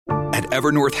At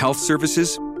Evernorth Health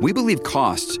Services, we believe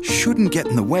costs shouldn't get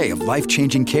in the way of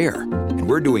life-changing care, and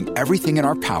we're doing everything in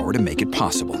our power to make it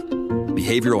possible.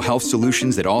 Behavioral health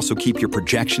solutions that also keep your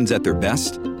projections at their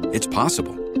best? It's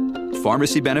possible.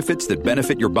 Pharmacy benefits that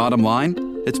benefit your bottom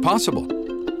line? It's possible.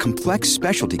 Complex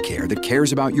specialty care that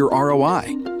cares about your ROI?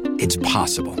 It's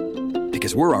possible.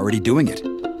 Because we're already doing it.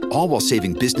 All while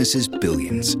saving businesses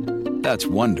billions. That's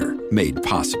Wonder made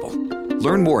possible.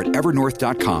 Learn more at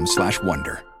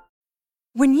evernorth.com/wonder.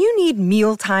 When you need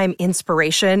mealtime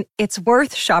inspiration, it's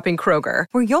worth shopping Kroger,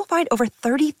 where you'll find over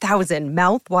 30,000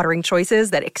 mouth-watering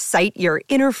choices that excite your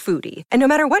inner foodie. And no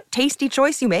matter what tasty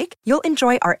choice you make, you'll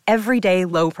enjoy our everyday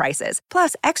low prices,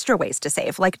 plus extra ways to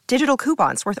save, like digital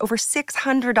coupons worth over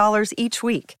 $600 each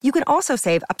week. You can also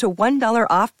save up to $1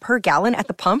 off per gallon at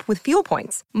the pump with fuel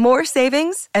points. More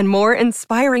savings and more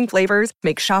inspiring flavors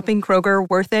make shopping Kroger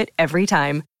worth it every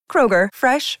time. Kroger,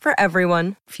 fresh for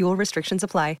everyone. Fuel restrictions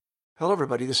apply. Hello,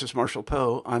 everybody. This is Marshall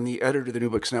Poe. I'm the editor of the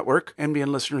New Books Network. NBN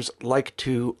listeners like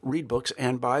to read books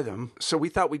and buy them. So we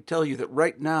thought we'd tell you that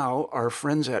right now, our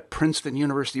friends at Princeton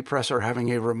University Press are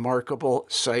having a remarkable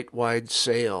site-wide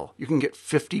sale. You can get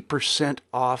 50%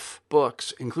 off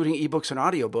books, including ebooks and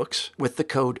audiobooks, with the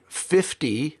code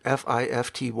 50,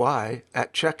 F-I-F-T-Y,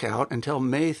 at checkout until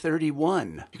May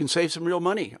 31. You can save some real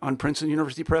money on Princeton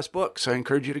University Press books. I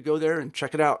encourage you to go there and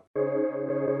check it out.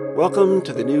 Welcome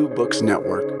to the New Books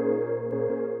Network.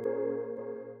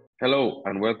 Hello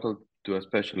and welcome to a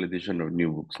special edition of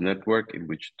New Books Network in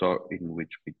which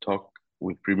we talk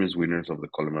with previous winners of the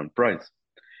Coleman Prize.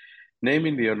 Named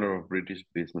in the honor of British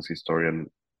business historian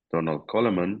Donald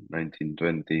Coleman,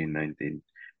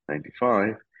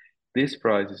 1920-1995, this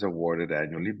prize is awarded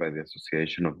annually by the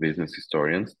Association of Business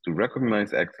Historians to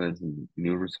recognize excellence in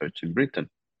new research in Britain.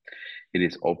 It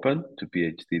is open to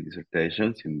PhD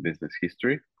dissertations in business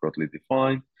history, broadly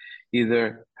defined,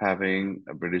 either having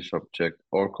a British subject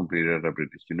or completed at a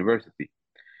British university.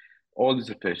 All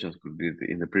dissertations completed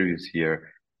in the previous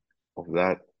year of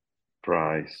that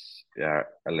prize are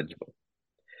eligible.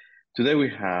 Today we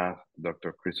have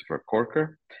Dr. Christopher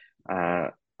Corker,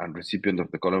 and recipient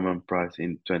of the Coleman Prize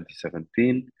in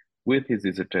 2017, with his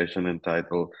dissertation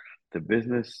entitled The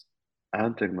Business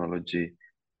and Technology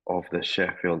of the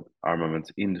Sheffield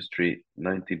Armaments Industry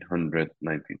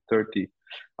 1900-1930,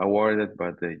 awarded by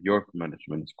the York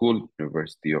Management School,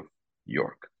 University of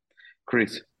York.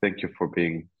 Chris, thank you for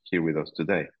being here with us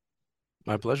today.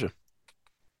 My pleasure.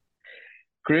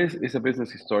 Chris is a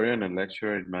business historian and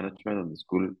lecturer in management at the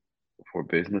School for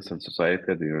Business and Society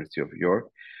at the University of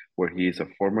York, where he is a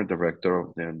former director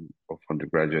of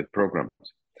undergraduate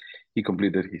programs. He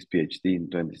completed his PhD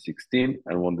in 2016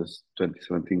 and won the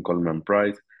 2017 Coleman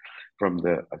Prize from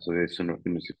the Association of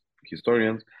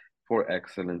Historians for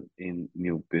excellence in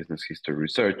new business history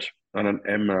research, and an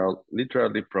Emerald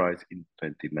Literary Prize in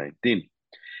 2019.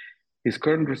 His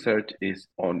current research is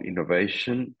on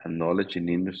innovation and knowledge in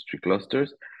industry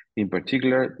clusters, in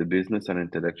particular the business and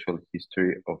intellectual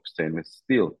history of stainless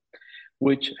steel,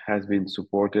 which has been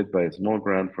supported by a small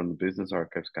grant from the Business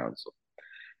Archives Council.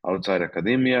 Outside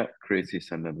academia, Chris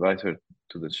is an advisor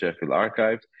to the Sheffield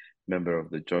Archives, member of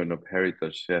the Joint of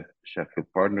Heritage Sheffield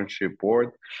Partnership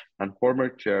Board, and former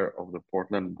chair of the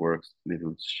Portland Works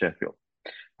Little Sheffield,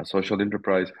 a social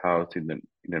enterprise housed in the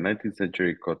 19th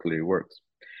century cutlery works.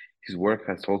 His work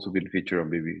has also been featured on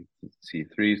BBC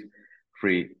Three's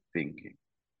Free Thinking.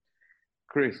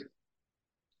 Chris,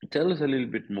 tell us a little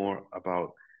bit more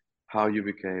about how you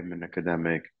became an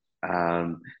academic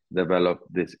and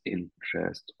developed this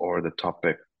interest or the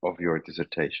topic of your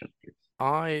dissertation, please.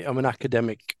 I am an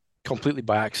academic completely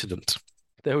by accident.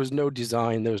 There was no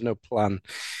design, there was no plan,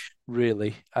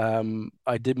 really.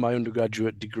 I did my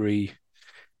undergraduate degree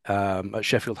at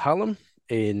Sheffield Hallam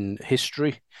in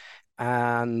history,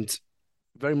 and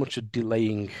very much a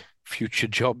delaying future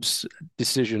jobs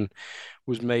decision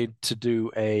was made to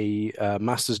do a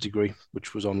master's degree,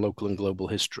 which was on local and global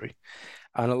history.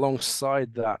 And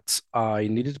alongside that, I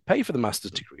needed to pay for the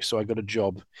master's degree. So I got a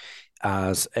job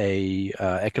as a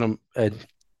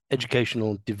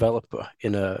educational developer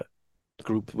in a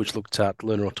group which looked at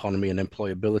learner autonomy and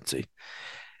employability.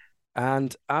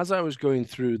 And as I was going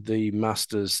through the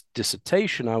master's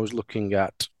dissertation, I was looking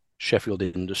at Sheffield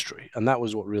industry. And that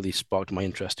was what really sparked my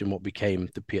interest in what became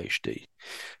the PhD.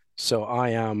 So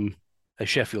I am a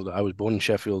Sheffielder. I was born in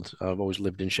Sheffield. I've always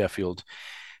lived in Sheffield.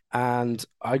 And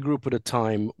I grew up at a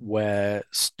time where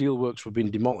steelworks were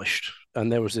being demolished.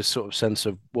 And there was this sort of sense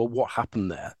of, well, what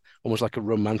happened there? Almost like a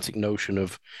romantic notion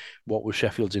of what was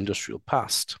Sheffield's industrial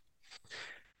past.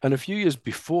 And a few years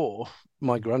before,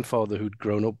 my grandfather, who'd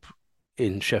grown up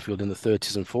in Sheffield in the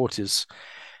 30s and 40s,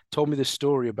 told me this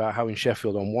story about how in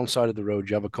Sheffield, on one side of the road,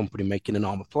 you have a company making an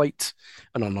armor plate,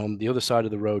 and on the other side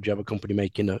of the road, you have a company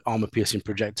making an armor-piercing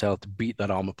projectile to beat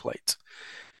that armor plate.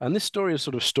 And this story has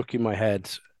sort of stuck in my head.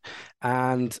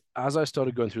 And as I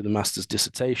started going through the master's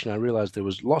dissertation, I realized there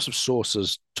was lots of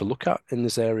sources to look at in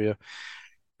this area,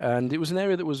 and it was an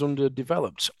area that was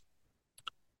underdeveloped.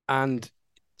 And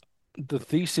the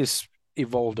thesis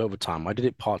evolved over time. I did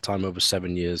it part-time over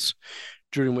 7 years,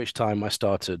 during which time I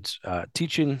started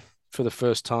teaching for the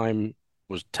first time,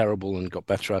 was terrible and got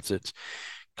better at it,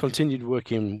 continued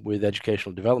working with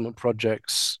educational development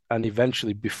projects, and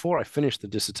eventually, before I finished the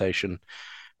dissertation,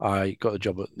 I got a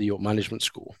job at the York Management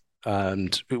School.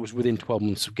 And it was within 12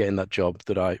 months of getting that job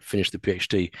that I finished the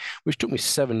PhD, which took me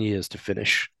 7 years to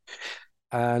finish.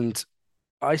 And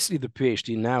I see the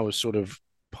PhD now as sort of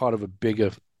part of a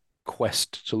bigger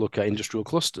quest to look at industrial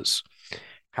clusters.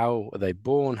 How are they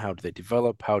born? How do they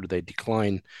develop? How do they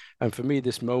decline? And for me,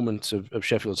 this moment of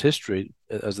Sheffield's history,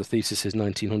 as the thesis is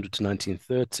 1900 to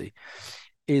 1930,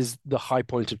 is the high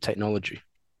point of technology.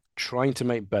 Trying to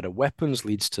make better weapons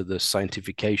leads to the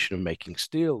scientification of making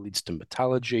steel, leads to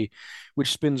metallurgy,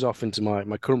 which spins off into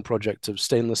my current project of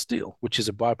stainless steel, which is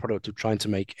a byproduct of trying to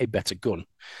make a better gun.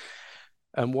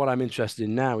 And what I'm interested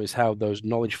in now is how those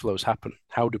knowledge flows happen.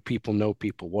 How do people know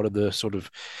people? What are the sort of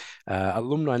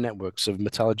alumni networks of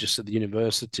metallurgists at the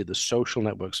university, the social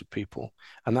networks of people?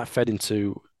 And that fed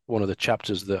into one of the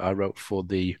chapters that I wrote for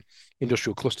the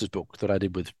Industrial Clusters book that I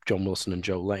did with John Wilson and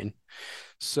Joe Lane.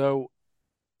 So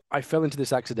I fell into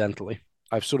this accidentally.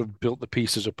 I've sort of built the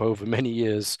pieces up over many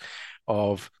years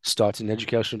of starting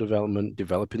educational development,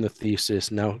 developing the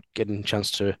thesis, now getting a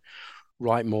chance to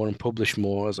write more and publish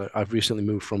more, as I've recently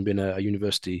moved from being a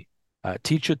university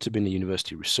teacher to being a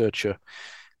university researcher,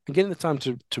 and getting the time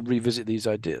to revisit these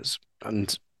ideas.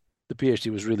 And the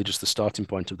PhD was really just the starting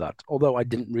point of that, although I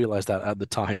didn't realize that at the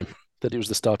time, that it was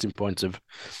the starting point of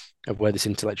where this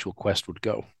intellectual quest would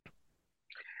go.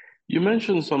 You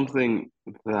mentioned something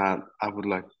that I would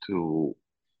like to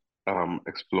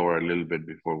explore a little bit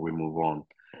before we move on,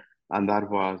 and that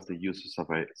was the use of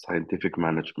scientific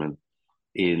management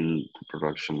in the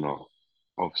production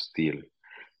of steel.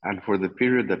 And for the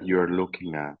period that you're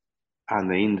looking at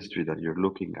and the industry that you're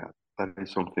looking at, that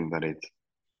is something that is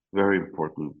very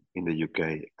important in the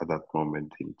UK at that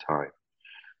moment in time,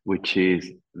 which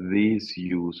is this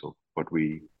use of what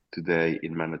we today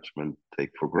in management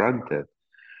take for granted,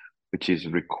 which is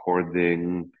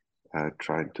recording,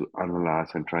 trying to analyze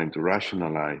and trying to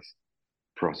rationalize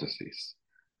processes.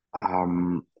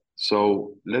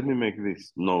 So let me make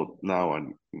this note now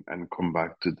and come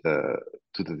back to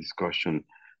the discussion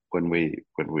when we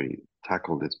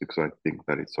tackle this, because I think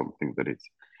that is something that is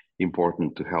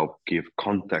important to help give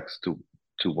context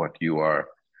to what you are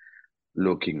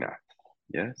looking at.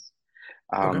 Yes.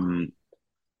 Okay.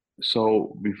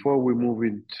 So before we move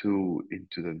into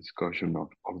the discussion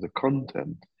of the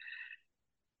content,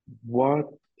 what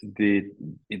did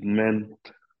it meant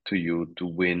to you to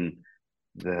win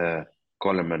the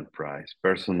Coleman Prize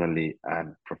personally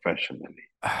and professionally?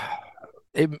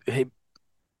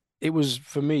 It was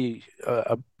for me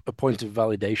a point of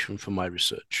validation for my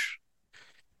research.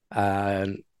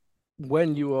 And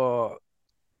when you are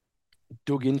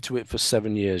dug into it for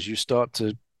 7 years, you start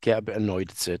to get a bit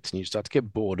annoyed at it and you start to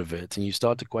get bored of it and you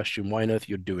start to question why on earth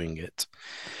you're doing it.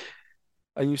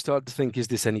 And you start to think, is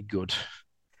this any good?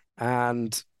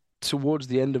 And towards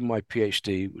the end of my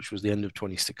PhD, which was the end of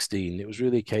 2016, it was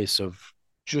really a case of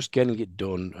just getting it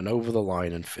done and over the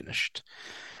line and finished.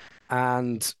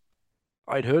 And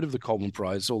I'd heard of the Coleman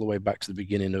Prize all the way back to the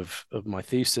beginning of my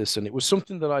thesis, and it was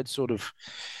something that I'd sort of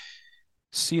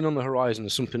seen on the horizon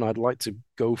as something I'd like to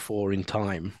go for in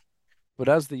time. But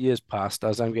as the years passed,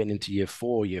 as I'm getting into year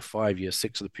 4, year 5, year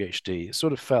 6 of the PhD, it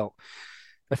sort of felt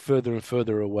a further and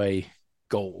further away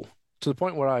goal, to the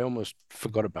point where I almost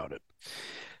forgot about it.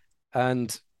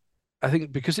 And I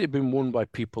think because it had been won by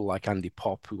people like Andy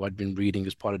Popp, who I'd been reading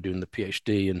as part of doing the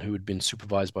PhD and who had been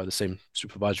supervised by the same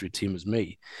supervisory team as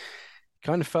me, it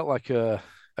kind of felt like a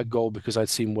goal because I'd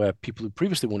seen where people who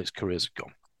previously won its careers had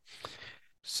gone.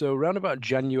 So around about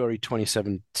January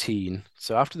 2017,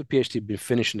 so after the PhD had been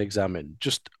finished and examined,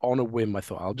 just on a whim, I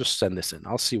thought, I'll just send this in.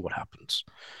 I'll see what happens.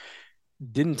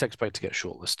 Didn't expect to get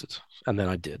shortlisted, and then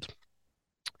I did.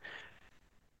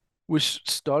 Which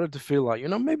started to feel like,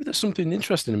 maybe there's something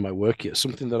interesting in my work here,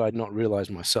 something that I'd not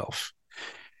realized myself.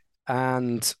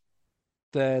 And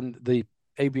then the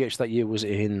ABH that year was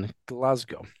in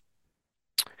Glasgow.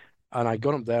 And I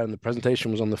got up there and the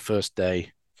presentation was on the first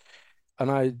day. And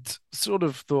I'd sort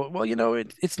of thought, well,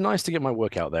 it's nice to get my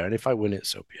work out there. And if I win it,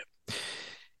 so be it.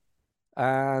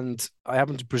 And I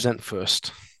happened to present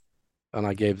first. and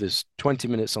I gave this 20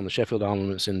 minutes on the Sheffield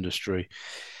armaments industry.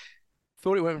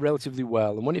 Thought it went relatively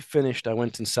well. And when it finished, I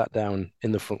went and sat down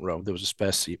in the front row. There was a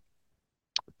spare seat.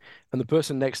 And the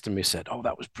person next to me said, "Oh,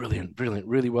 that was brilliant, brilliant,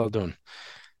 really well done."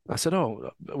 I said,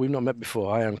 "Oh, we've not met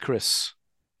before. I am Chris."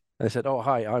 And they said, "Oh,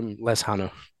 hi, I'm Les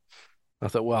Hannah." I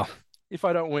thought, well, if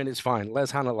I don't win, it's fine.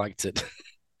 Les Hannah liked it.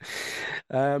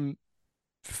 um,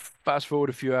 Fast forward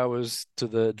a few hours to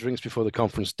the drinks before the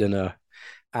conference dinner,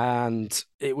 and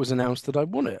it was announced that I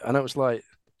won it. And I was like,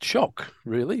 shock,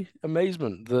 really,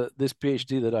 amazement that this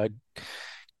PhD that I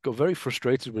got very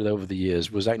frustrated with over the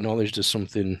years was acknowledged as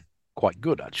something quite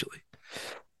good, actually.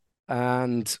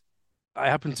 And I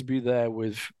happened to be there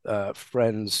with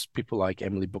friends, people like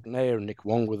Emily Buckner and Nick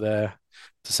Wong were there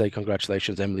to say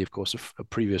congratulations. Emily, of course, a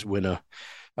previous winner.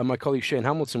 And my colleague Shane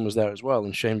Hamilton was there as well.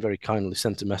 And Shane very kindly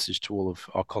sent a message to all of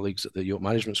our colleagues at the York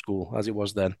Management School, as it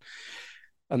was then.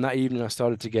 And that evening, I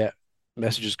started to get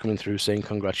messages coming through saying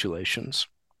congratulations.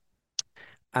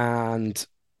 And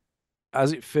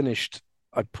as it finished,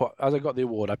 as I got the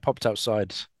award, I popped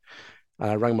outside and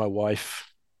I rang my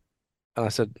wife and I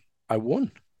said, "I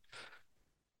won."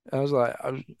 I was like,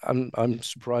 I'm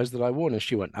surprised that I won. And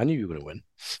she went, "I knew you were going to win.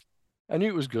 I knew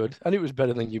it was good. I knew it was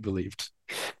better than you believed."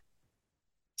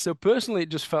 So personally, it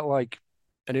just felt like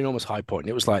an enormous high point.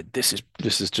 It was like, this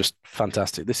is just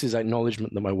fantastic. This is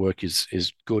acknowledgement that my work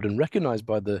is good and recognized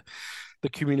by the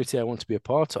community I want to be a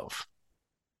part of.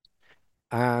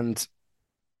 And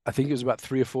I think it was about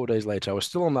 3 or 4 days later, I was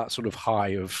still on that sort of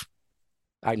high of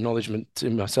acknowledgement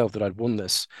in myself that I'd won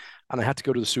this. And I had to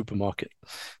go to the supermarket.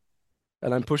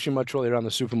 And I'm pushing my trolley around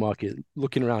the supermarket,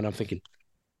 looking around. I'm thinking,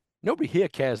 nobody here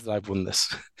cares that I've won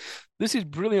this. This is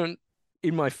brilliant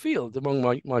in my field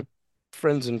among my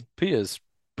friends and peers.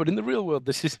 But in the real world,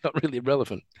 this is not really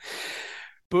relevant.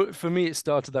 But for me, it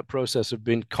started that process of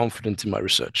being confident in my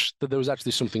research, that there was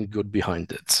actually something good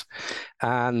behind it.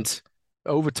 And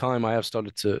over time, I have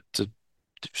started to do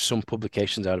some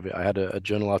publications out of it. I had a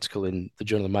journal article in the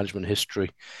Journal of Management History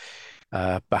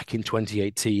back in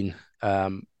 2018.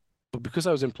 But because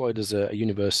I was employed as a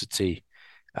university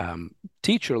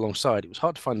teacher alongside, it was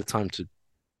hard to find the time to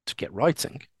get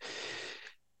writing.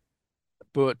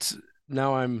 But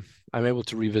now I'm able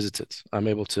to revisit it. I'm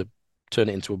able to turn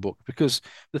it into a book, because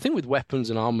the thing with weapons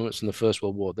and armaments in the First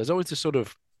World War, there's always this sort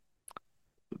of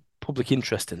public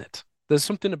interest in it. There's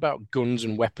something about guns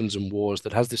and weapons and wars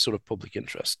that has this sort of public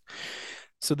interest.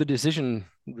 So the decision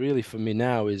really for me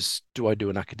now is, do I do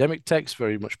an academic text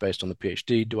very much based on the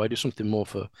PhD? Do I do something more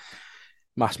for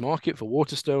mass market, for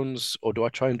Waterstones, or do I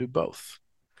try and do both?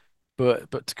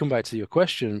 But to come back to your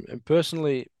question, and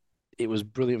personally, it was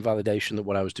brilliant validation that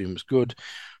what I was doing was good.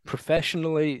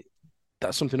 Professionally,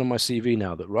 that's something on my CV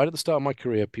now, that right at the start of my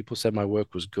career, people said my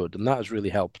work was good. And that has really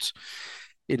helped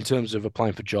in terms of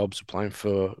applying for jobs, applying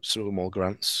for small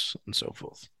grants, and so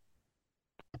forth.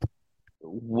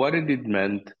 What did it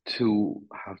meant to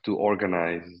have to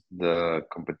organize the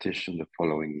competition the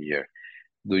following year?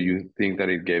 Do you think that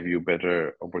it gave you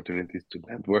better opportunities to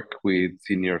network with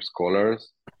senior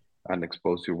scholars and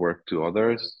expose your work to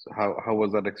others? How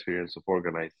was that experience of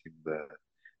organizing the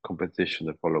competition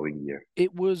the following year?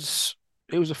 It was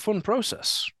a fun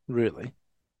process, really.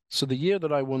 So the year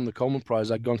that I won the Coleman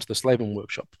Prize, I'd gone to the Slaven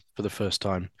workshop for the first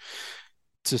time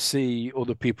to see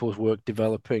other people's work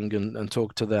developing and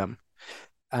talk to them.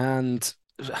 And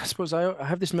I suppose I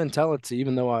have this mentality,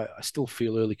 even though I still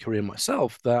feel early career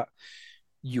myself, that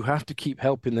you have to keep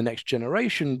helping the next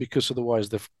generation, because otherwise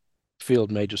the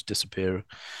field may just disappear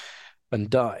and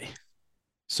die.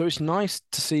 So it's nice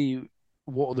to see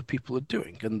what other people are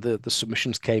doing. And the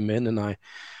submissions came in, and I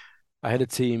had a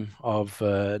team of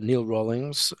Neil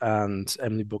Rawlings and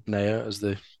Emily Buckner as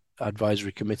the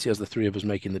advisory committee, as the three of us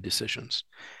making the decisions.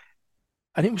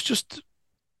 And it was just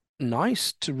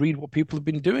nice to read what people have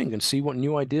been doing and see what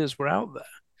new ideas were out there.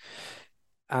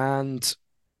 And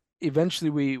eventually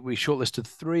we shortlisted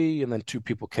 3, and then 2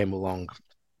 people came along.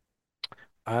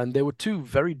 And there were 2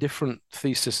 very different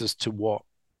theses as to what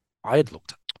I had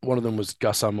looked at. One of them was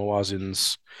Ghassan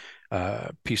Mawazin's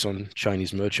piece on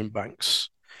Chinese merchant banks,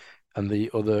 and the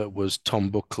other was Tom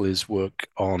Buckley's work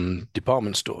on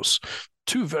department stores.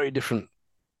 2 very different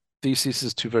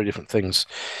theses, 2 very different things.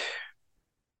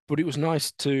 But it was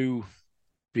nice to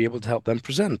be able to help them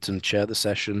present and chair the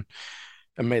session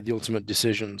and make the ultimate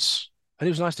decisions. And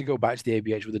it was nice to go back to the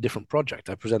ABH with a different project.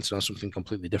 I presented on something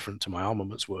completely different to my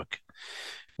Armaments work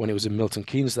when it was in Milton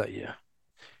Keynes that year.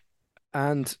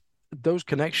 And those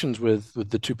connections with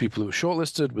the 2 people who were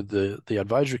shortlisted, with the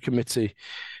advisory committee,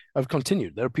 have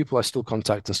continued. There are people I still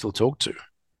contact and still talk to.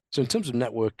 So in terms of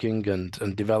networking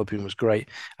and developing was great,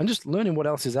 and just learning what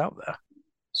else is out there.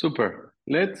 Super.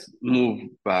 Let's move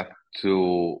back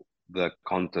to the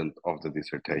content of the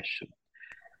dissertation.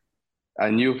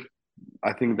 And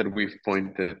I think that we've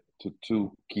pointed to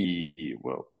two key,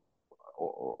 well,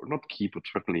 or not key, but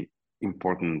certainly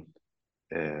important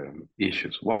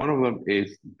issues. One of them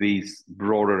is this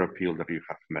broader appeal that you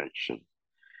have mentioned,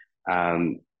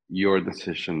 and your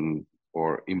decision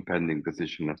or impending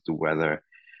decision as to whether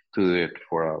to do it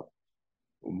for a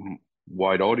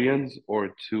wide audience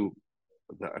or to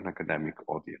an academic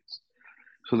audience.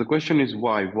 So the question is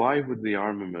why? Why would the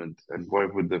armament and why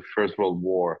would the First World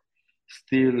War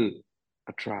still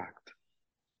attract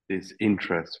this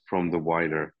interest from the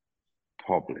wider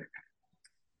public,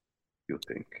 you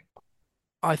think?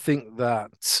 I think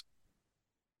that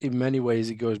in many ways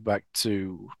it goes back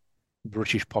to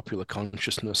British popular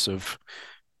consciousness of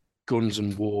guns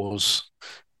and wars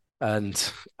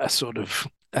and a sort of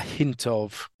a hint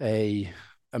of a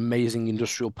amazing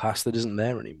industrial past that isn't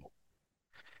there anymore.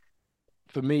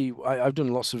 For me, I've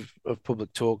done lots of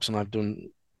public talks and I've done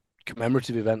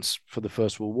commemorative events for the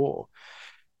First World War.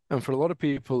 And for a lot of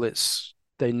people,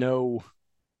 they know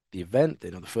the event, they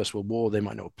know the First World War, they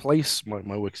might know a place.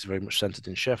 My work is very much centered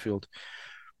in Sheffield,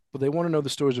 but they want to know the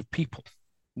stories of people.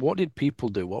 What did people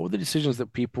do? What were the decisions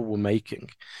that people were making?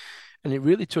 And it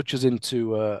really touches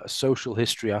into a social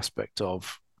history aspect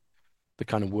of the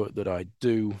kind of work that I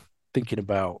do, thinking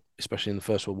about, especially in the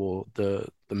First World War, the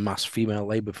mass female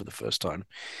labor for the first time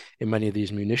in many of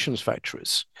these munitions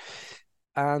factories.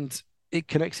 And it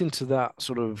connects into that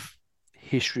sort of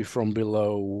history from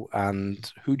below and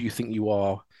who do you think you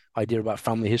are idea about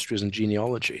family histories and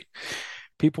genealogy.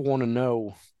 People want to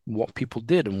know what people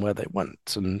did and where they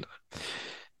went. And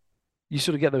you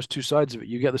sort of get those two sides of it.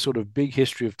 You get the sort of big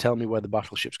history of tell me where the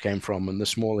battleships came from and the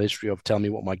small history of tell me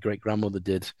what my great grandmother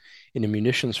did in a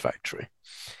munitions factory.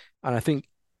 And I think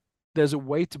there's a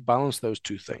way to balance those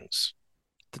two things,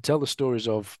 to tell the stories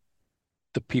of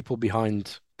the people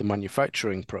behind the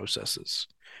manufacturing processes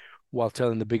while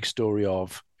telling the big story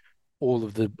of all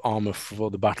of the armor for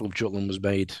the Battle of Jutland was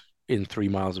made in 3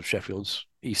 miles of Sheffield's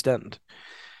East End.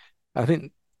 I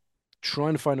think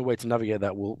trying to find a way to navigate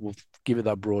that will give it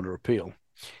that broader appeal.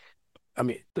 I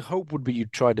mean, the hope would be you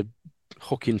try to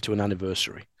hook into an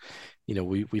anniversary. You know,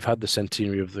 we've had the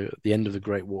centenary of the end of the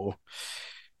Great War.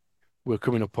 We're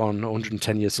coming up on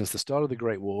 110 years since the start of the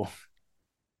Great War.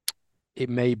 It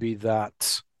may be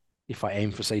that if I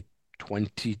aim for, say,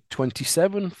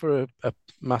 2027 for a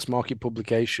mass market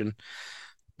publication,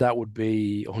 that would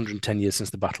be 110 years since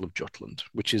the Battle of Jutland,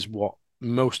 which is what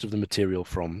most of the material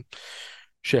from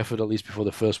Sheffield, at least before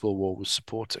the First World War, was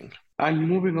supporting. And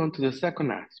moving on to the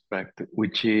second aspect,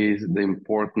 which is the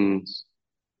importance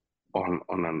of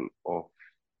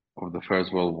the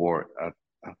First World War at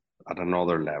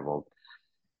another level,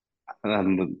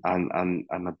 and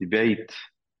a debate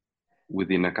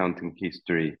within accounting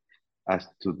history as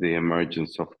to the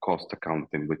emergence of cost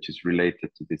accounting, which is related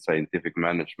to the scientific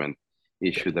management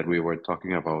issue that we were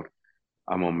talking about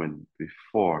a moment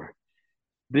before.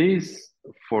 This,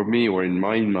 for me, or in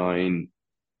my mind,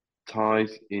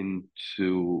 ties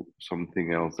into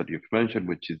something else that you've mentioned,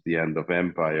 which is the end of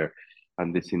empire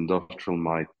and this industrial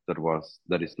might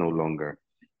that is no longer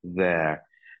there,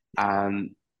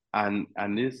 and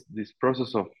this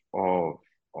process of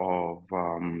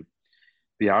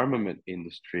the armament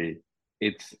industry,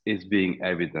 it's being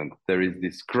evident. There is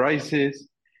this crisis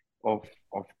of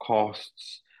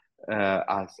costs,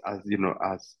 as you know,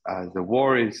 as the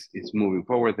war is moving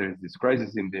forward. There is this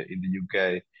crisis in the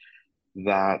UK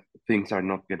that things are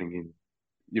not getting in,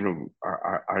 you know,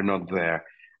 are not there,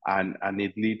 and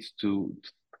it leads to,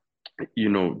 you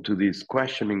know, to this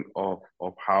questioning of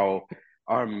how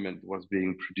armament was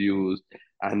being produced,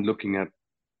 and looking at,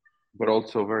 but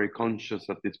also very conscious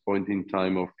at this point in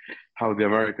time of how the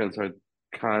Americans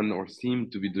can or seem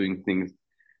to be doing things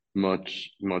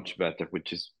much better,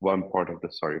 which is one part of the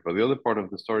story. But the other part of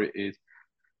the story is,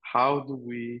 how do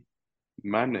we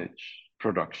manage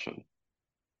production?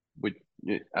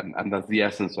 And that's the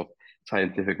essence of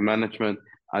scientific management,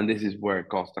 and this is where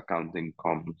cost accounting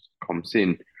comes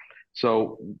in.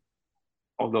 So,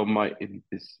 although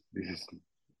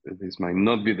this might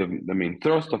not be the main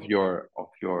thrust of your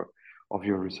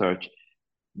research,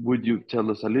 would you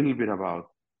tell us a little bit about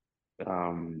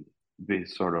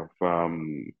this sort of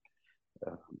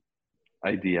uh,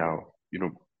 idea of, you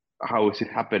know, how is it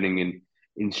happening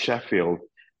in Sheffield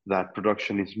that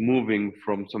production is moving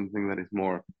from something that is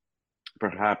more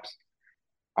perhaps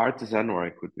artisan, or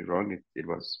I could be wrong, it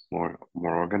was more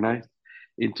organized,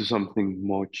 into something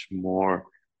much more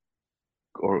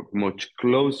or much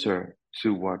closer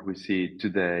to what we see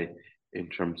today in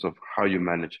terms of how you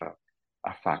manage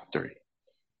a factory?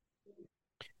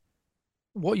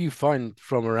 What you find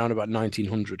from around about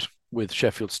 1900 with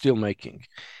Sheffield steelmaking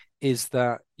is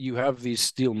that you have these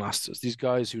steel masters, these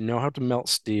guys who know how to melt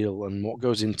steel and what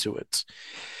goes into it.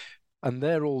 And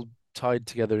they're all tied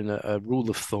together in a rule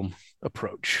of thumb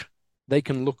approach. They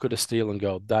can look at a steel and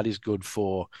go, that is good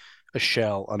for a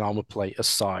shell, an armor plate, a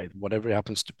side, whatever it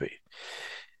happens to be.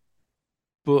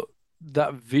 But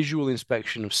that visual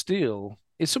inspection of steel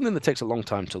is something that takes a long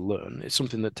time to learn. It's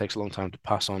something that takes a long time to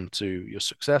pass on to your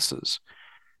successors,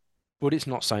 but it's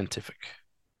not scientific.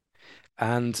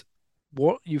 And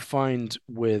what you find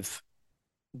with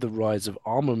the rise of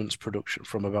armaments production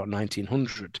from about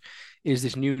 1900 is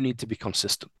this new need to be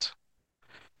consistent.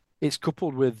 It's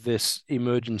coupled with this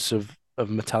emergence of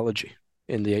metallurgy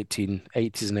in the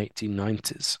 1880s and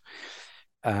 1890s.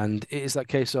 And it is that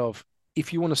case of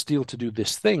if you want a steel to do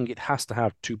this thing, it has to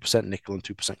have 2% nickel and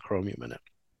 2% chromium in it.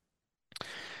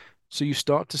 So you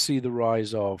start to see the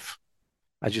rise of,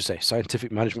 as you say,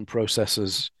 scientific management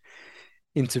processes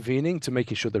intervening to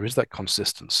making sure there is that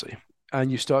consistency. And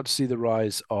you start to see the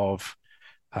rise of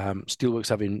steelworks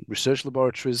having research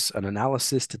laboratories and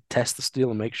analysis to test the steel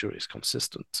and make sure it's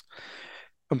consistent.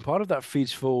 And part of that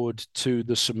feeds forward to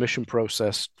the submission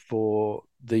process for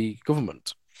the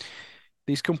government.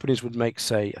 These companies would make,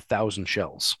 say, 1,000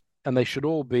 shells, and they should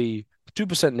all be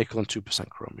 2% nickel and 2%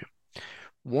 chromium.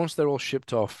 Once they're all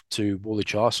shipped off to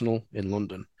Woolwich Arsenal in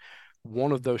London,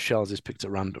 one of those shells is picked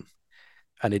at random,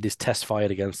 and it is test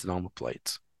fired against an armor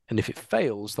plate. And if it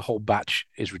fails, the whole batch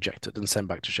is rejected and sent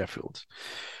back to Sheffield,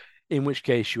 in which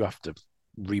case you have to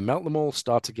remelt them all,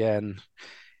 start again.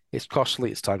 It's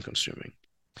costly, it's time consuming.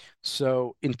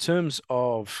 So in terms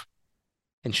of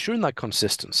ensuring that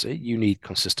consistency, you need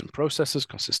consistent processes,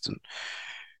 consistent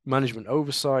management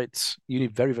oversight. You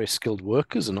need very, very skilled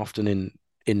workers, and often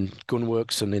in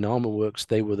gunworks and in armor works,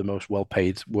 they were the most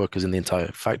well-paid workers in the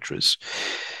entire factories.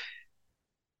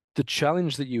 The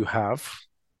challenge that you have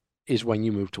is when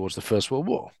you move towards the First World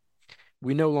War.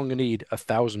 We no longer need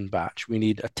 1,000 batch. We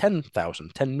need a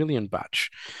 10,000, 10 million batch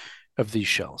of these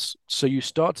shells. So you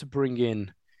start to bring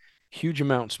in huge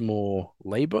amounts more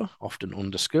labor, often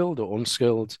underskilled or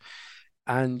unskilled,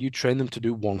 and you train them to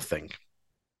do one thing.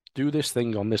 Do this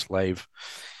thing on this lathe.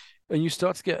 And you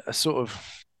start to get a sort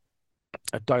of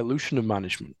a dilution of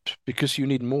management because you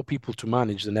need more people to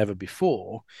manage than ever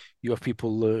before. You have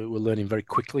people who are learning very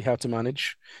quickly how to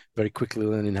manage, very quickly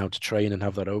learning how to train and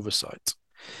have that oversight.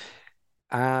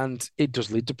 And it does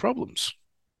lead to problems,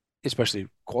 especially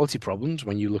quality problems.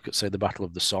 When you look at, say, the Battle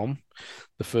of the Somme,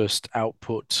 the first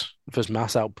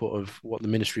mass output of what the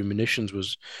Ministry of Munitions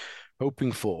was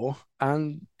hoping for,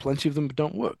 and plenty of them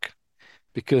don't work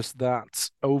because that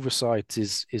oversight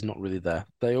is not really there.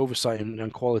 The oversight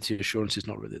and quality assurance is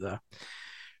not really there.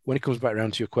 When it comes back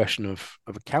around to your question of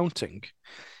accounting,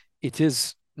 it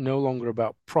is no longer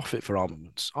about profit for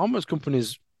armaments. Armaments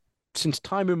companies, since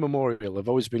time immemorial, have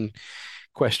always been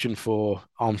questioned for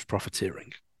arms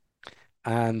profiteering.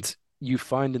 And you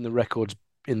find in the records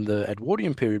in the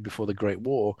Edwardian period before the Great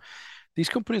War, these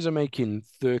companies are making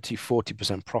 30,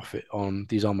 40% profit on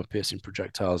these armor-piercing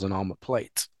projectiles and armor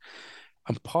plate.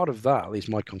 And part of that, at least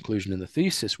my conclusion in the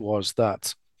thesis, was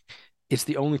that it's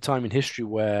the only time in history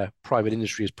where private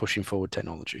industry is pushing forward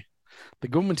technology. The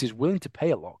government is willing to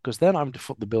pay a lot because they're not having to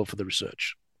foot the bill for the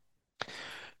research.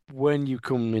 When you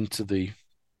come into the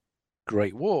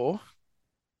Great War,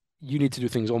 you need to do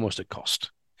things almost at cost.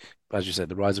 As you said,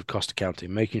 the rise of cost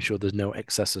accounting, making sure there's no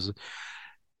excesses.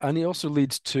 And it also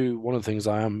leads to one of the things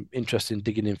I am interested in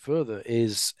digging in further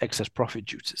is excess profit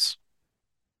duties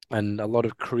and a lot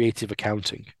of creative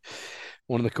accounting.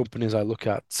 One of the companies I look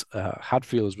at,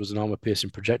 Hadfields, was an armor-piercing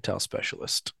projectile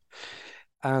specialist.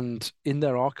 And in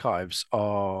their archives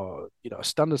are, a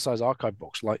standard size archive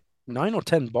box, like 9 or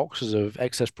 10 boxes of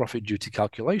excess profit duty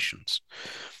calculations,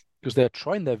 because they're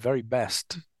trying their very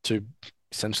best to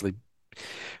essentially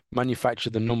manufacture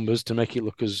the numbers to make it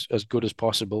look as good as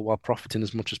possible while profiting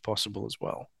as much as possible as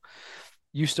well.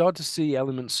 You start to see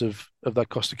elements of that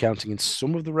cost accounting in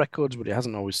some of the records, but it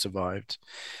hasn't always survived.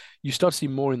 You start to see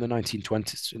more in the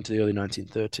 1920s into the early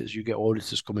 1930s. You get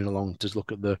auditors coming along to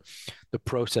look at the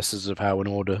processes of how an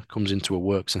order comes into a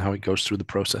works and how it goes through the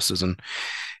processes and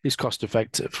is cost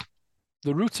effective.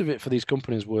 The root of it for these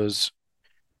companies was,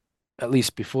 at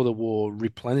least before the war,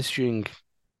 replenishing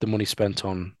the money spent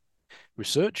on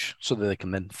research so that they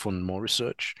can then fund more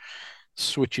research,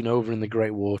 switching over in the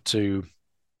Great War to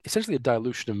essentially a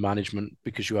dilution of management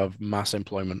because you have mass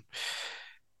employment,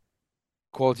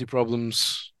 quality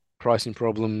problems, pricing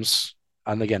problems,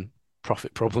 and again,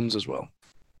 profit problems as well.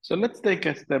 So let's take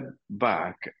a step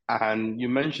back. And you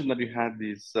mentioned that you had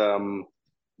this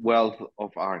wealth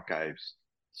of archives.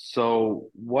 So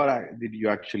did you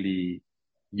actually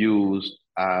use?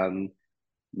 And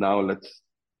now and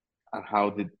how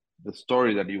did the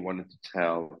story that you wanted to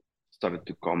tell started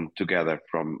to come together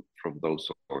from those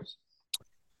sources?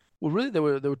 Well, really, there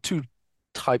were two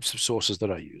types of sources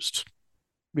that I used.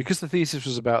 Because the thesis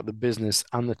was about the business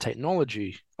and the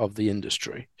technology of the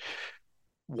industry,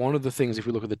 one of the things, if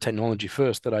we look at the technology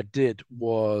first, that I did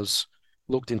was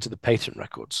looked into the patent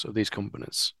records of these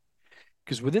companies.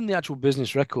 Because within the actual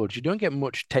business records, you don't get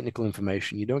much technical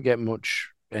information. You don't get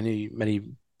many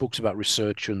books about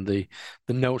research and the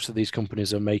notes that these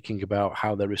companies are making about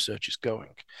how their research is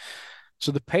going.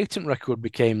 So the patent record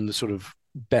became the sort of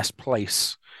best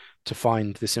place to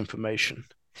find this information.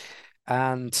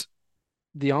 And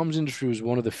the arms industry was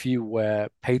one of the few where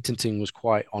patenting was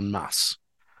quite en masse.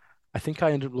 I think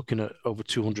I ended up looking at over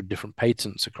 200 different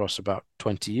patents across about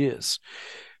 20 years.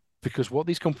 Because what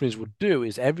these companies would do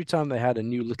is every time they had a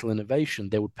new little innovation,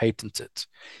 they would patent it.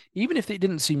 Even if it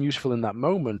didn't seem useful in that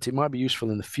moment, it might be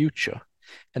useful in the future.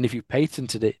 And if you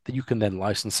patented it, you can then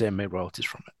license it and make royalties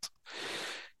from it.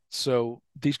 So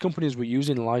these companies were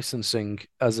using licensing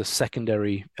as a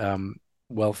secondary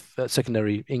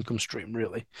secondary income stream,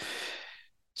 really.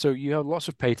 So you have lots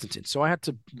of patenting. So I had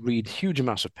to read huge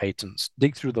amounts of patents,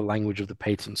 dig through the language of the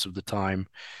patents of the time,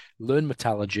 learn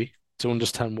metallurgy to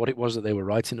understand what it was that they were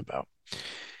writing about.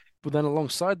 But then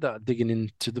alongside that, digging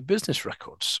into the business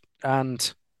records.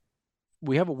 And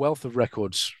we have a wealth of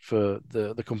records for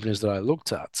the companies that I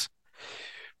looked at,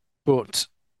 but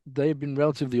they've been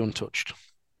relatively untouched.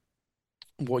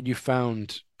 What you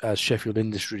found as Sheffield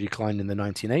industry declined in the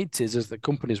 1980s is that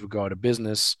companies would go out of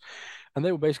business and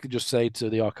they would basically just say to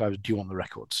the archives, do you want the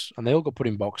records? And they all got put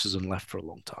in boxes and left for a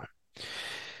long time.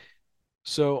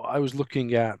 So I was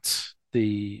looking at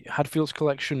the Hadfield's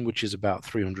collection, which is about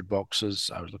 300 boxes.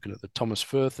 I was looking at the Thomas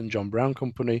Firth and John Brown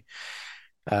Company,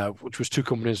 which was two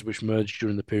companies which merged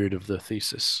during the period of the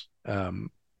thesis,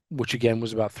 which again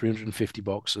was about 350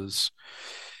 boxes.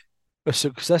 A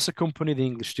successor company, the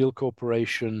English Steel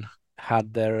Corporation,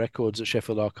 had their records at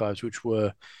Sheffield Archives, which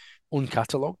were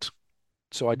uncatalogued.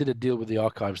 So I did a deal with the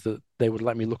archives that they would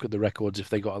let me look at the records if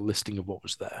they got a listing of what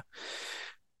was there.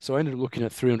 So I ended up looking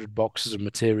at 300 boxes of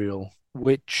material,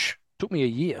 which took me a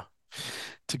year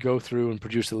to go through and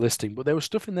produce a listing. But there was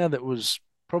stuff in there that was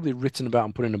probably written about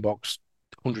and put in a box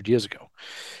 100 years ago.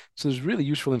 So there's really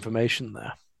useful information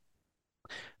there.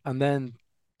 And then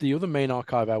the other main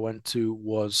archive I went to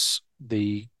was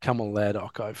the Camel Laird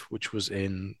archive, which was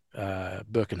in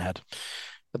Birkenhead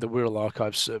at the Wirral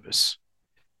Archives Service.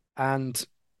 And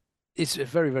it's a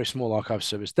very, very small archive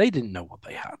service. They didn't know what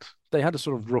they had. They had a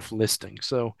sort of rough listing.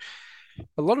 So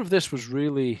a lot of this was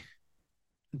really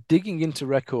digging into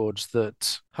records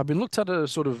that have been looked at a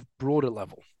sort of broader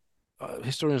level.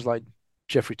 Historians like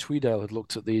Geoffrey Tweedale had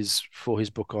looked at these for his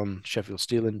book on Sheffield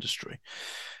steel industry.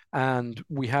 And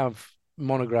we have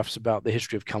monographs about the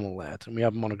history of Camel Laird, and we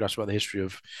have monographs about the history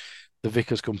of the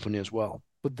Vickers Company as well.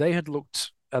 But they had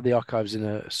looked at the archives in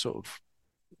a sort of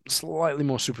slightly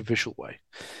more superficial way.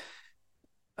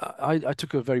 I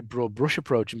took a very broad brush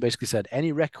approach and basically said,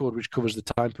 any record which covers the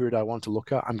time period I want to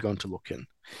look at, I'm going to look in.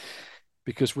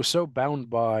 Because we're so bound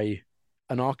by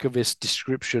an archivist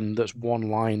description that's one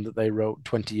line that they wrote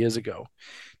 20 years ago.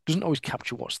 It doesn't always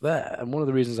capture what's there. And one of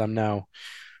the reasons I'm now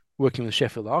working with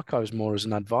Sheffield Archives more as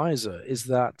an advisor is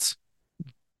that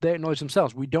they acknowledge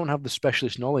themselves, we don't have the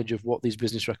specialist knowledge of what these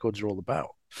business records are all about.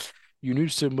 You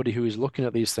need somebody who is looking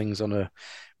at these things on a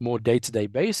more day-to-day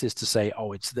basis to say,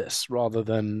 oh, it's this, rather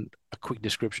than a quick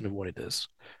description of what it is.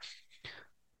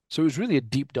 So it was really a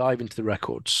deep dive into the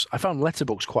records. I found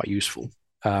letterbooks quite useful,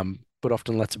 but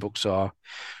often letterbooks are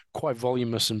quite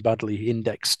voluminous and badly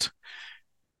indexed.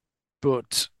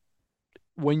 But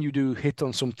when you do hit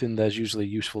on something, there's usually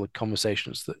useful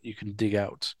conversations that you can dig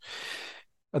out.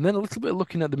 And then a little bit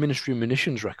looking at the Ministry of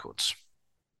Munitions records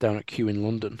down at Kew in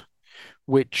London,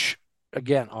 which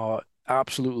again are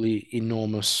absolutely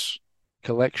enormous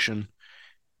collection.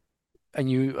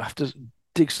 And you have to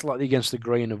dig slightly against the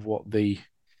grain of what the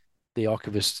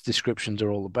archivist's descriptions are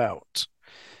all about.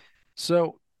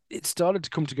 So it started to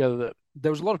come together that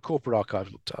there was a lot of corporate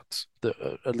archives looked at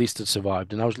that at least had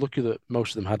survived. And I was lucky that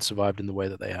most of them had survived in the way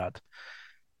that they had.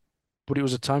 But it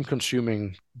was a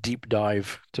time-consuming deep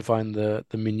dive to find the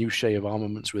minutiae of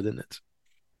armaments within it.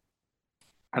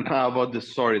 And how about the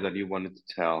story that you wanted to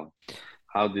tell?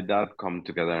 How did that come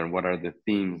together, and what are the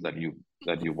themes that you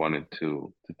wanted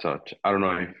to touch? I don't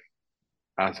know if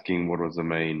asking what was the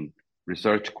main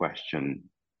research question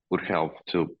would help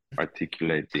to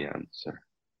articulate the answer.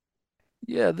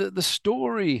 Yeah, the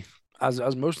story, as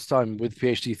most of the time with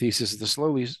PhD thesis, the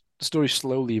story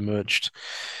slowly emerged.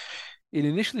 It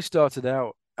initially started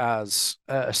out as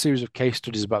a series of case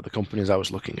studies about the companies I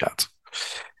was looking at,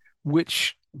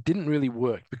 which didn't really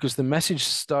work because the message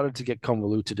started to get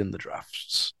convoluted in the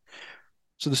drafts.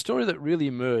 So the story that really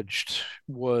emerged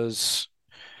was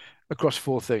across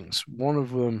four things. One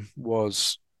of them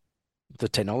was the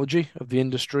technology of the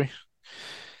industry,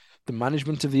 the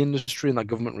management of the industry and that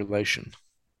government relation,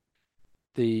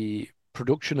 the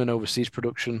production and overseas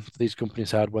production these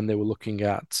companies had when they were looking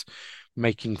at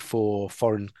making for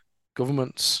foreign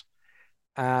governments,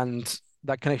 and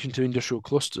that connection to industrial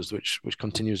clusters, which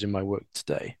continues in my work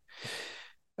today.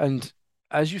 And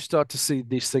as you start to see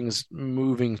these things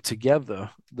moving together,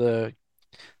 the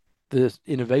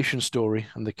innovation story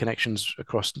and the connections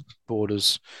across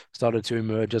borders started to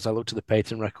emerge as I looked at the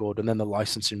patent record and then the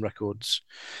licensing records.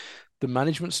 The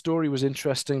management story was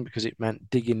interesting because it meant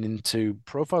digging into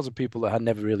profiles of people that had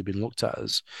never really been looked at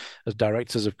as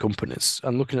directors of companies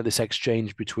and looking at this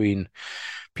exchange between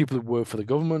people who work for the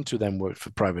government who then worked for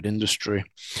private industry.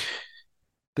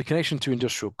 The connection to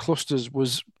industrial clusters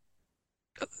was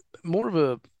more of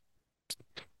a,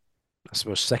 I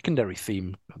suppose, secondary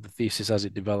theme of the thesis as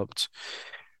it developed,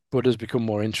 but has become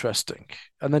more interesting.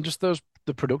 And then just the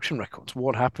production records.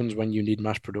 What happens when you need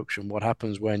mass production? What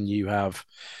happens when you have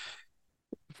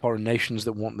foreign nations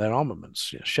that want their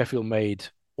armaments? Sheffield made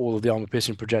all of the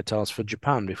armor-piercing projectiles for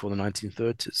Japan before the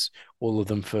 1930s, all of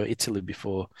them for Italy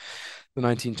before the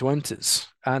 1920s,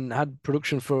 and had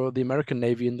production for the American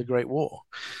Navy in the Great War.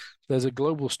 There's a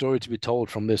global story to be told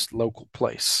from this local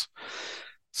place.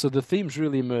 So the themes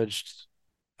really emerged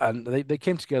and they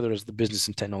came together as the business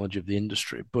and technology of the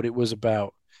industry, but it was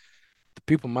about the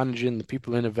people managing, the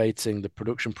people innovating, the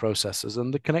production processes,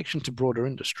 and the connection to broader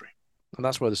industry. And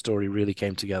that's where the story really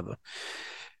came together.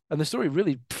 And the story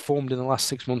really formed in the last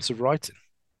 6 months of writing.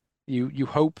 You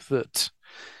hope that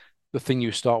the thing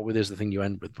you start with is the thing you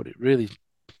end with, but it really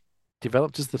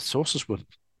developed as the sources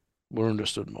were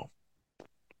understood more.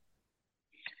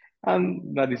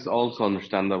 And that is also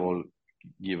understandable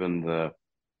given the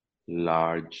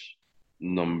large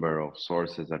number of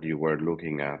sources that you were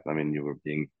looking at. I mean, you were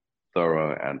being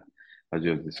thorough, and as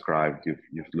you've described,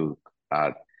 you've looked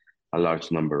at a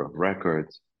large number of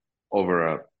records over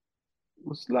a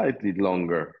slightly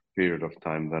longer period of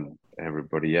time than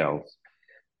everybody else,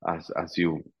 as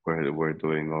you were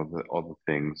doing all the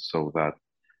things. So that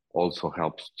also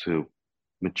helps to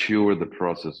mature the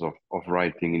process of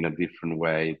writing in a different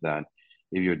way than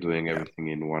if you're doing everything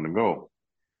in one go.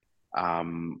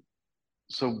 Um,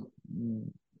 so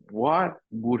what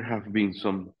would have been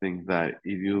something that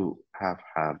if you have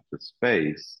had the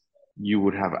space, you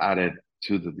would have added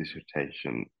to the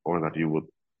dissertation, or that you would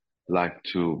like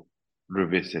to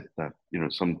revisit, that,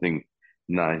 something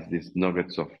nice, these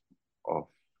nuggets of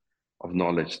of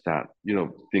knowledge that,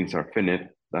 things are finite,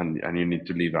 and you need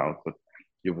to leave out, but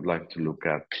you would like to look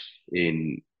at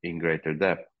in greater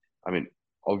depth. I mean,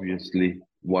 obviously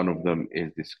one of them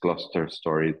is this cluster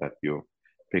story that you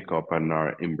pick up and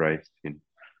are embraced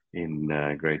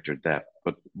in greater depth.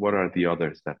 But what are the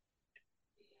others that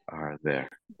are there?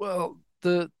 Well,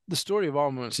 the story of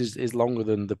armaments is longer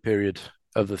than the period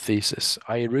of the thesis.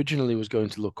 I originally was going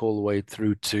to look all the way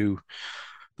through to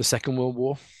the Second World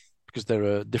War because there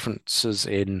are differences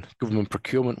in government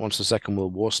procurement once the Second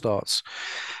World War starts.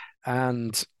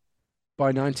 And by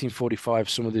 1945,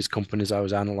 some of these companies I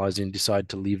was analyzing decided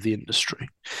to leave the industry.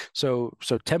 So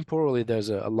temporally, there's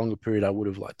a longer period I would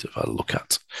have liked to have a look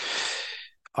at.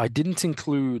 I didn't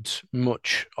include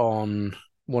much on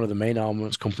one of the main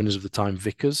armaments companies of the time,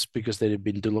 Vickers, because they had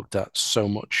been looked at so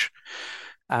much.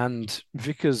 And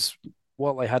Vickers,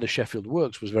 while they had a Sheffield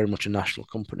Works, was very much a national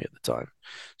company at the time.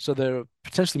 So there are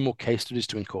potentially more case studies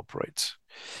to incorporate.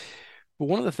 But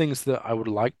one of the things that I would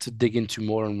like to dig into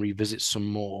more and revisit some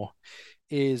more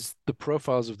is the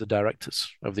profiles of the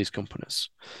directors of these companies.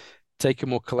 Take a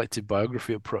more collective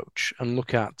biography approach and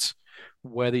look at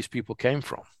where these people came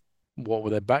from. What were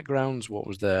their backgrounds? What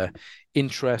was their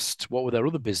interest? What were their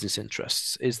other business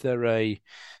interests? Is there an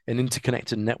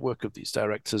interconnected network of these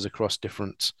directors across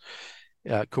different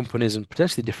companies and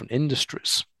potentially different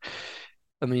industries?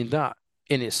 I mean, that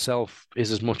in itself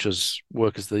is as much as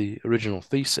work as the original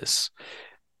thesis,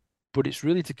 but it's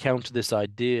really to counter this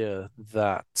idea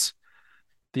that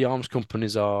the arms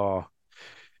companies are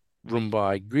run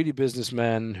by greedy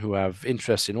businessmen who have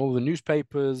interests in all the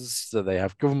newspapers, that they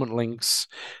have government links.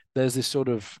 There's this sort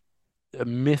of a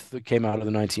myth that came out of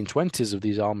the 1920s of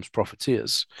these arms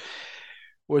profiteers.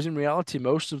 Whereas in reality,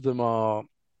 most of them are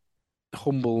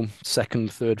humble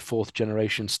second, third, fourth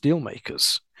generation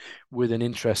steelmakers with an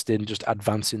interest in just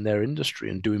advancing their industry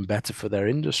and doing better for their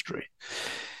industry.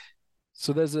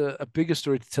 So there's a bigger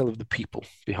story to tell of the people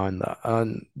behind that.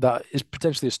 And that is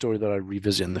potentially a story that I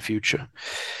revisit in the future.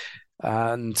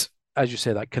 And as you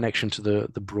say, that connection to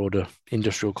the broader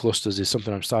industrial clusters is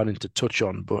something I'm starting to touch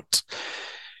on. But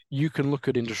you can look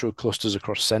at industrial clusters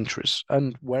across centuries,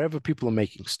 and wherever people are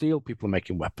making steel, people are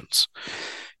making weapons.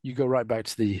 You go right back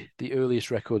to the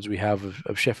earliest records we have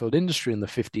of Sheffield industry in the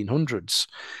 1500s.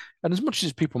 And as much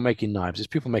as people making knives, it's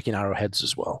people making arrowheads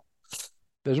as well.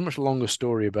 There's a much longer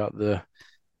story about the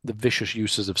vicious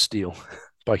uses of steel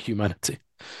by humanity.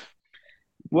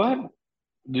 What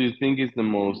do you think is the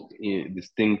most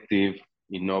distinctive,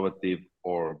 innovative,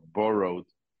 or borrowed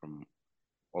from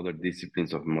other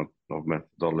disciplines of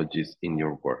methodologies in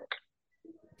your work?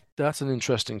 That's an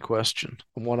interesting question,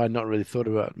 and one I'd not really thought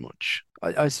about much.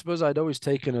 I suppose I'd always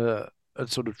taken a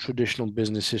sort of traditional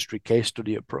business history case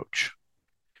study approach.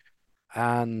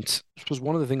 And I suppose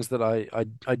one of the things that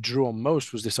I drew on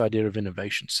most was this idea of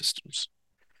innovation systems.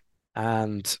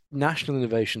 And national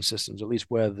innovation systems, at least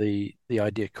where the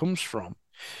idea comes from,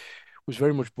 was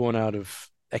very much born out of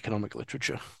economic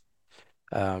literature.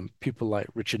 People like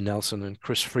Richard Nelson and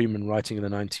Chris Freeman writing in the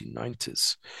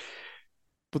 1990s.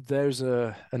 But there's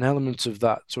an element of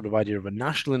that sort of idea of a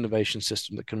national innovation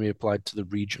system that can be applied to the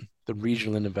region, the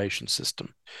regional innovation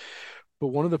system. But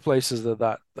one of the places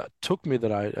that took me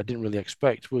that I didn't really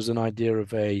expect was an idea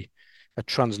of a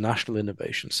transnational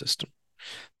innovation system.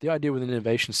 The idea with an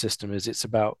innovation system is it's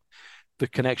about the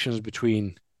connections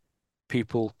between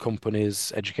people,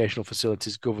 companies, educational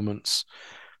facilities, governments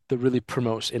that really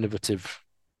promotes innovative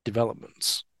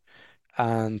developments.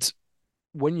 And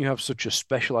when you have such a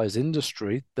specialized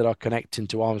industry that are connecting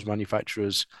to arms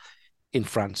manufacturers in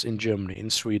France, in Germany, in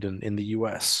Sweden, in the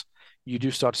US, you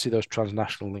do start to see those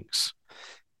transnational links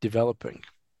developing.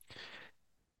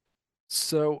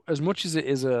 So as much as it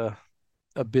is a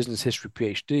business history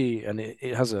PhD and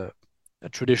it has a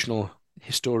traditional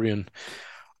historian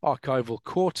archival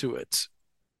core to it,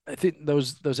 I think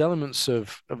those elements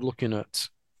of looking at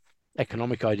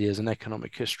economic ideas and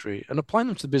economic history and applying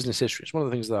them to the business history is one of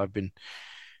the things that I've been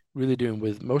really doing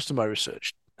with most of my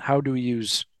research. How do we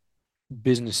use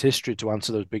business history to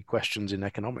answer those big questions in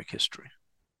economic history?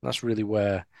 And that's really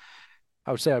where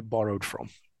I would say I borrowed from.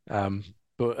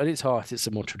 But at its heart, it's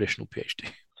a more traditional PhD.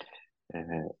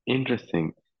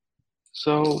 Interesting.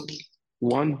 So,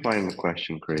 one final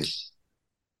question, Chris.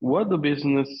 What do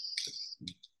business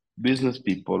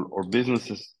people or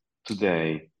businesses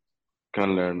today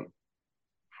can learn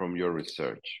from your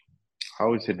research?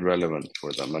 How is it relevant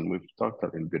for them? And we've talked a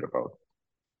little bit about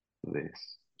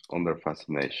this on their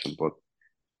fascination, but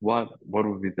what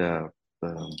would be the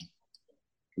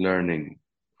learning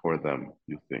for them,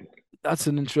 you think? That's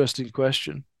an interesting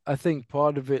question. I think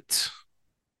part of it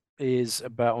is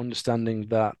about understanding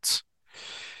that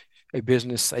a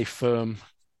business, a firm,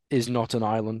 is not an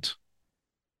island.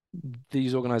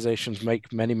 These organizations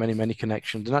make many, many, many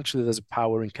connections. And actually, there's a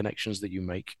power in connections that you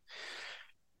make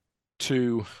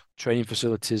to training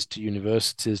facilities, to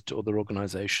universities, to other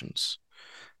organizations,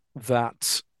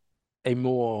 that a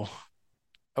more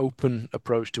open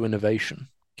approach to innovation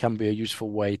can be a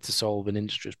useful way to solve an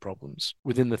industry's problems.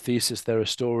 Within the thesis, there are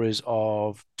stories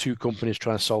of two companies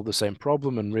trying to solve the same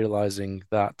problem and realizing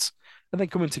that, and then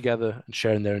coming together and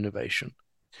sharing their innovation.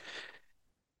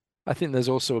 I think there's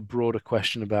also a broader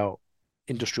question about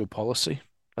industrial policy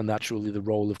and naturally the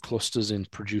role of clusters in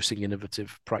producing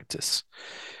innovative practice.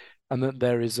 And that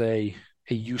there is a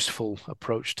useful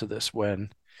approach to this when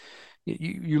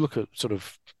you look at sort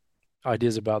of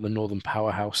ideas about the Northern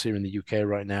Powerhouse here in the UK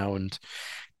right now and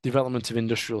development of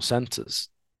industrial centres.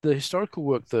 The historical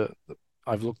work that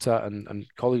I've looked at and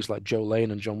colleagues like Joe Lane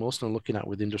and John Wilson are looking at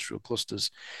with industrial clusters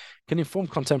can inform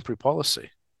contemporary policy,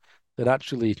 that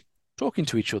actually talking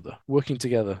to each other, working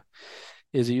together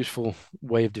is a useful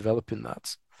way of developing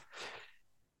that.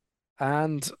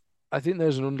 And I think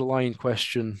there's an underlying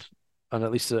question, and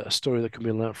at least a story that can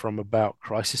be learned from about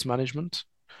crisis management.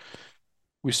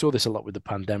 We saw this a lot with the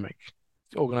pandemic.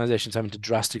 Organizations having to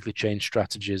drastically change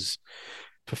strategies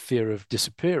for fear of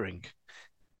disappearing.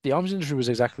 The arms industry was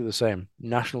exactly the same.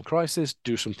 National crisis,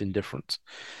 do something different.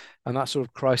 And that sort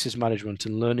of crisis management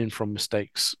and learning from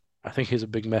mistakes, I think, is a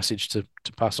big message to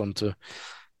pass on to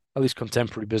at least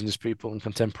contemporary business people and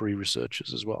contemporary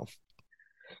researchers as well.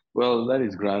 Well, that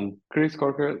is grand. Chris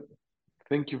Corker,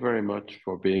 thank you very much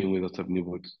for being with us at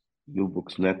New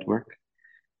Books Network.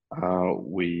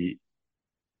 We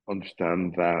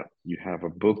understand that you have a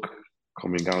book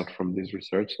coming out from this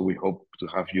research, so we hope to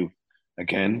have you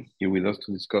again here with us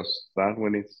to discuss that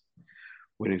when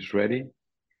it's ready.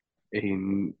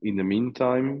 In the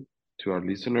meantime, to our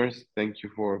listeners, thank you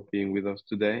for being with us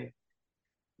today.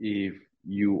 If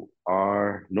you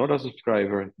are not a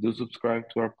subscriber, do subscribe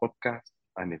to our podcast.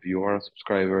 And if you are a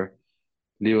subscriber,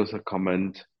 leave us a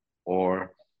comment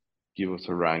or give us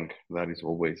a rank. That is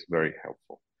always very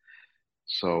helpful.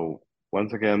 So,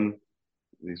 once again,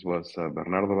 this was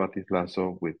Bernardo Batis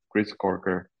Lasso with Chris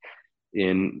Corker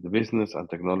in the business and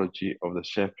technology of the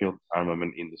Sheffield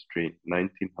armament industry,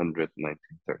 1900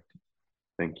 1930.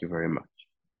 Thank you very much.